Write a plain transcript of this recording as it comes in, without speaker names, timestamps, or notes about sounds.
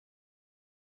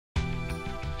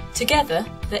Together,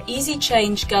 the Easy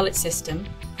Change Gullet System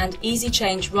and Easy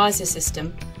Change Riser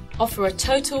System offer a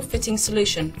total fitting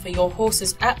solution for your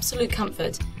horse's absolute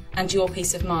comfort and your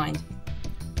peace of mind.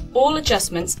 All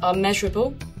adjustments are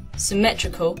measurable,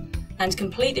 symmetrical and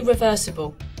completely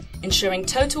reversible, ensuring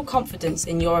total confidence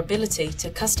in your ability to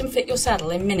custom fit your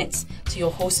saddle in minutes to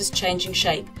your horse's changing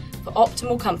shape for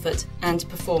optimal comfort and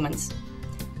performance.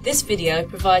 This video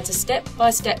provides a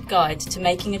step-by-step guide to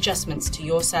making adjustments to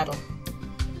your saddle.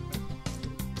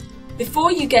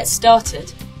 Before you get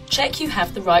started, check you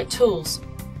have the right tools.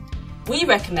 We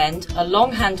recommend a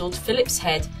long-handled Phillips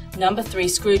head No. 3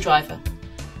 screwdriver,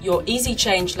 your Easy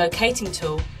Change locating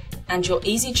tool and your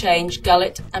Easy Change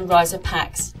gullet and riser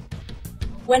packs.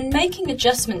 When making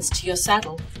adjustments to your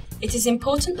saddle, it is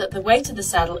important that the weight of the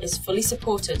saddle is fully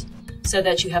supported so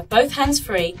that you have both hands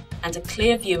free and a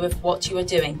clear view of what you are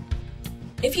doing.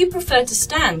 If you prefer to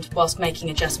stand whilst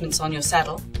making adjustments on your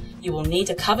saddle, you will need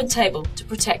a covered table to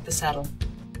protect the saddle.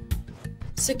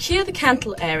 Secure the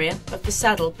cantle area of the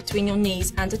saddle between your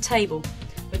knees and a table,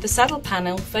 with the saddle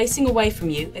panel facing away from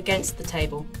you against the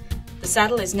table. The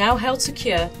saddle is now held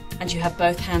secure and you have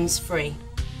both hands free.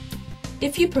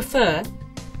 If you prefer,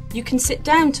 you can sit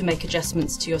down to make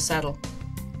adjustments to your saddle.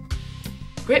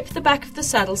 Grip the back of the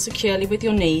saddle securely with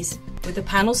your knees, with the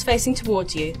panels facing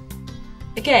towards you,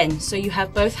 again so you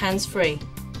have both hands free.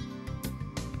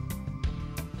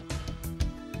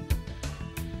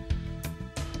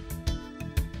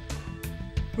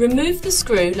 Remove the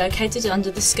screw located under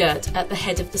the skirt at the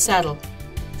head of the saddle.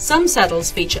 Some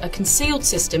saddles feature a concealed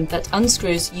system that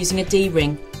unscrews using a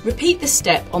D-ring. Repeat this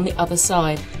step on the other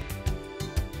side.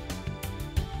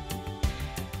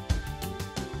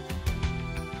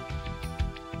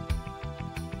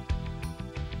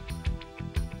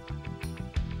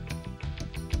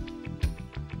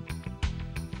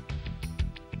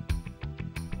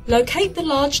 Locate the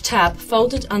large tab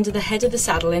folded under the head of the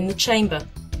saddle in the chamber.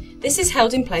 This is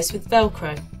held in place with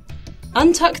Velcro.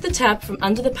 Untuck the tab from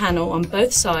under the panel on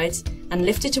both sides and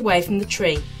lift it away from the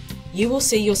tree. You will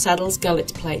see your saddle's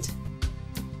gullet plate.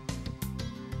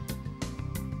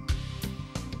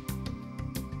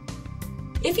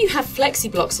 If you have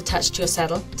flexi blocks attached to your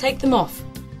saddle, take them off.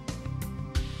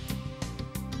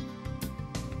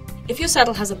 If your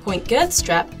saddle has a point girth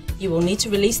strap, you will need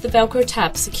to release the Velcro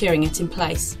tab securing it in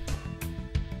place.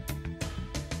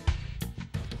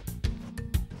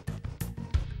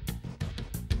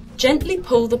 Gently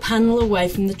pull the panel away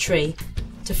from the tree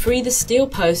to free the steel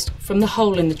post from the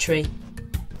hole in the tree.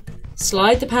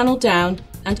 Slide the panel down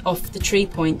and off the tree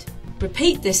point.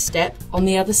 Repeat this step on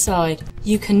the other side.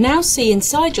 You can now see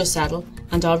inside your saddle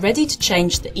and are ready to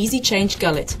change the Easy Change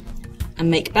gullet and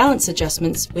make balance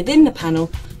adjustments within the panel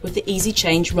with the Easy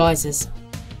Change risers.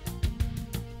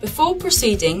 Before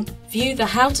proceeding, view the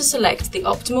How to select the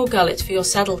optimal gullet for your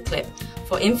saddle clip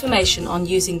for information on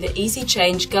using the Easy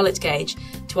Change gullet gauge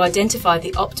to identify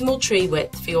the optimal tree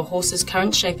width for your horse's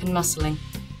current shape and muscling.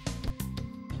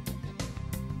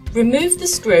 Remove the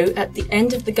screw at the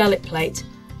end of the gullet plate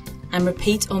and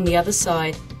repeat on the other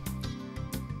side.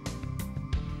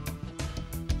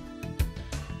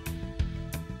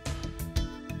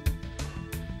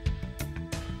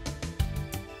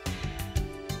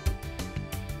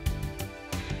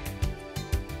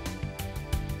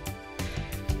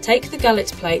 Take the gullet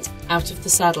plate out of the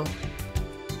saddle.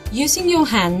 Using your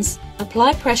hands,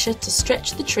 apply pressure to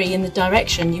stretch the tree in the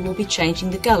direction you will be changing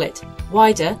the gullet,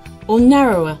 wider or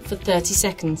narrower for 30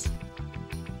 seconds.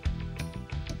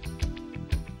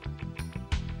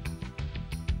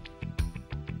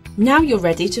 Now you're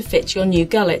ready to fit your new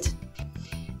gullet.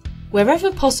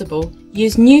 Wherever possible,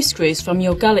 use new screws from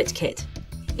your gullet kit.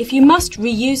 If you must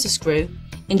reuse a screw,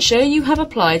 ensure you have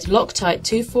applied Loctite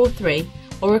 243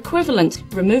 or equivalent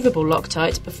removable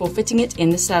Loctite before fitting it in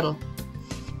the saddle.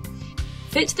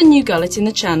 Fit the new gullet in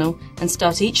the channel and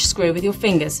start each screw with your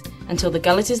fingers until the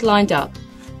gullet is lined up,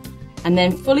 and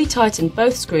then fully tighten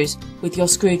both screws with your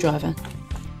screwdriver.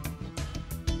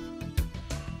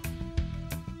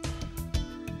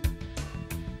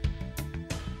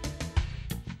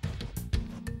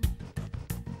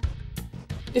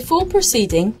 Before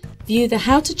proceeding, view the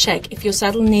How to check if your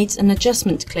saddle needs an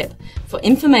adjustment clip for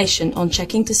information on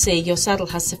checking to see your saddle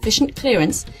has sufficient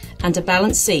clearance and a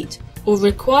balanced seat, or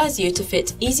requires you to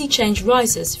fit Easy Change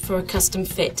risers for a custom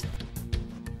fit.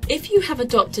 If you have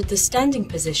adopted the standing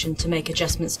position to make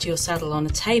adjustments to your saddle on a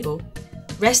table,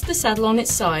 rest the saddle on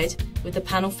its side with the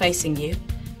panel facing you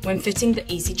when fitting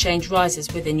the Easy Change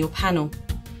risers within your panel.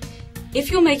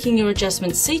 If you're making your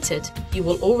adjustments seated, you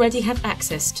will already have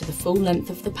access to the full length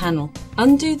of the panel.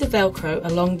 Undo the Velcro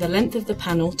along the length of the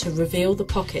panel to reveal the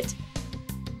pocket.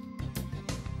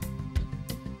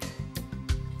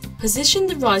 Position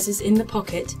the risers in the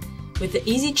pocket with the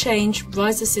Easy Change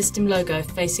Riser System logo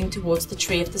facing towards the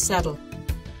tree of the saddle.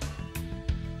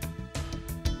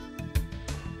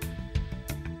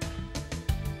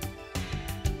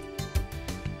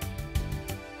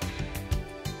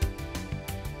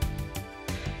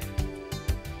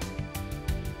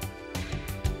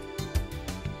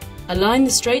 Align the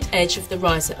straight edge of the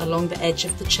riser along the edge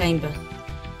of the chamber.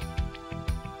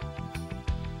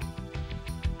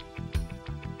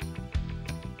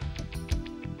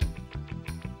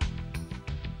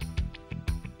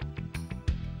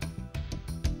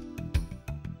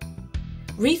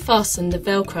 Refasten the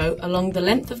Velcro along the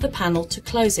length of the panel to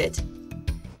close it.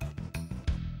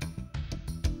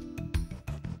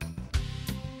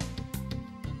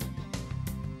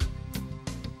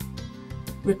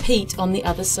 Repeat on the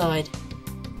other side.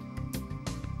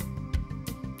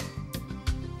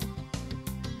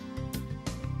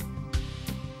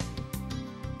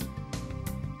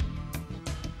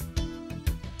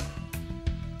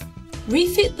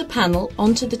 Refit the panel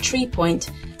onto the tree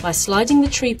point by sliding the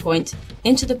tree point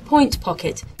into the point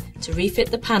pocket to refit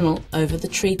the panel over the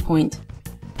tree point.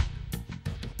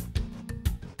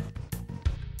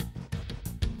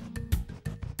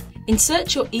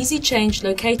 Insert your Easy Change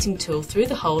locating tool through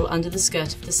the hole under the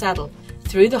skirt of the saddle,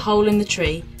 through the hole in the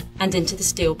tree and into the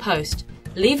steel post.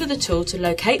 Lever the tool to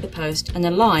locate the post and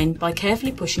align by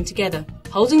carefully pushing together.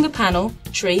 Holding the panel,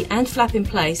 tree and flap in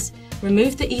place,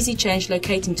 remove the Easy Change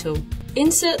locating tool.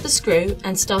 Insert the screw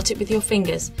and start it with your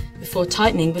fingers before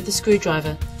tightening with the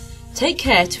screwdriver. Take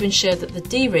care to ensure that the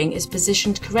D-ring is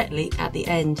positioned correctly at the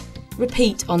end.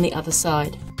 Repeat on the other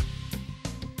side.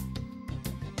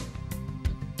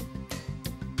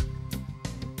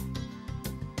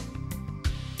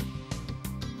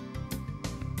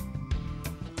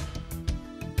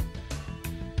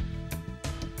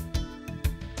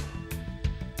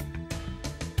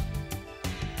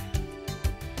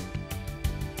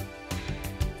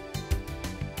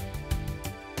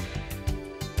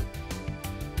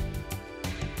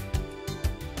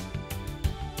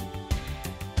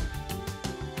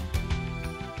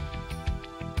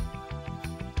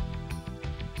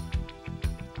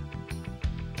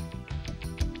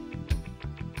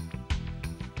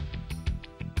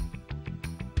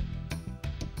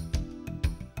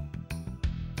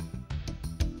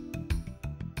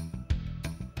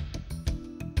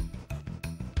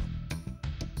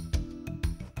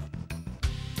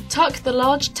 Tuck the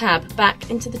large tab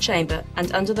back into the chamber and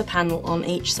under the panel on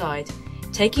each side,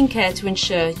 taking care to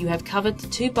ensure you have covered the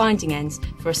two binding ends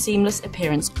for a seamless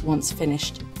appearance once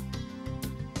finished.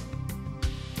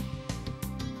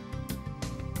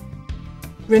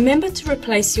 Remember to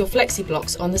replace your flexi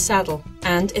blocks on the saddle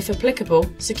and, if applicable,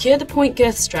 secure the point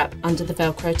girth strap under the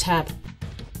Velcro tab.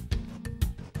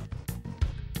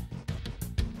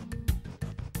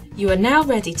 You are now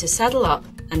ready to saddle up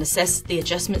and assess the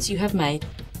adjustments you have made.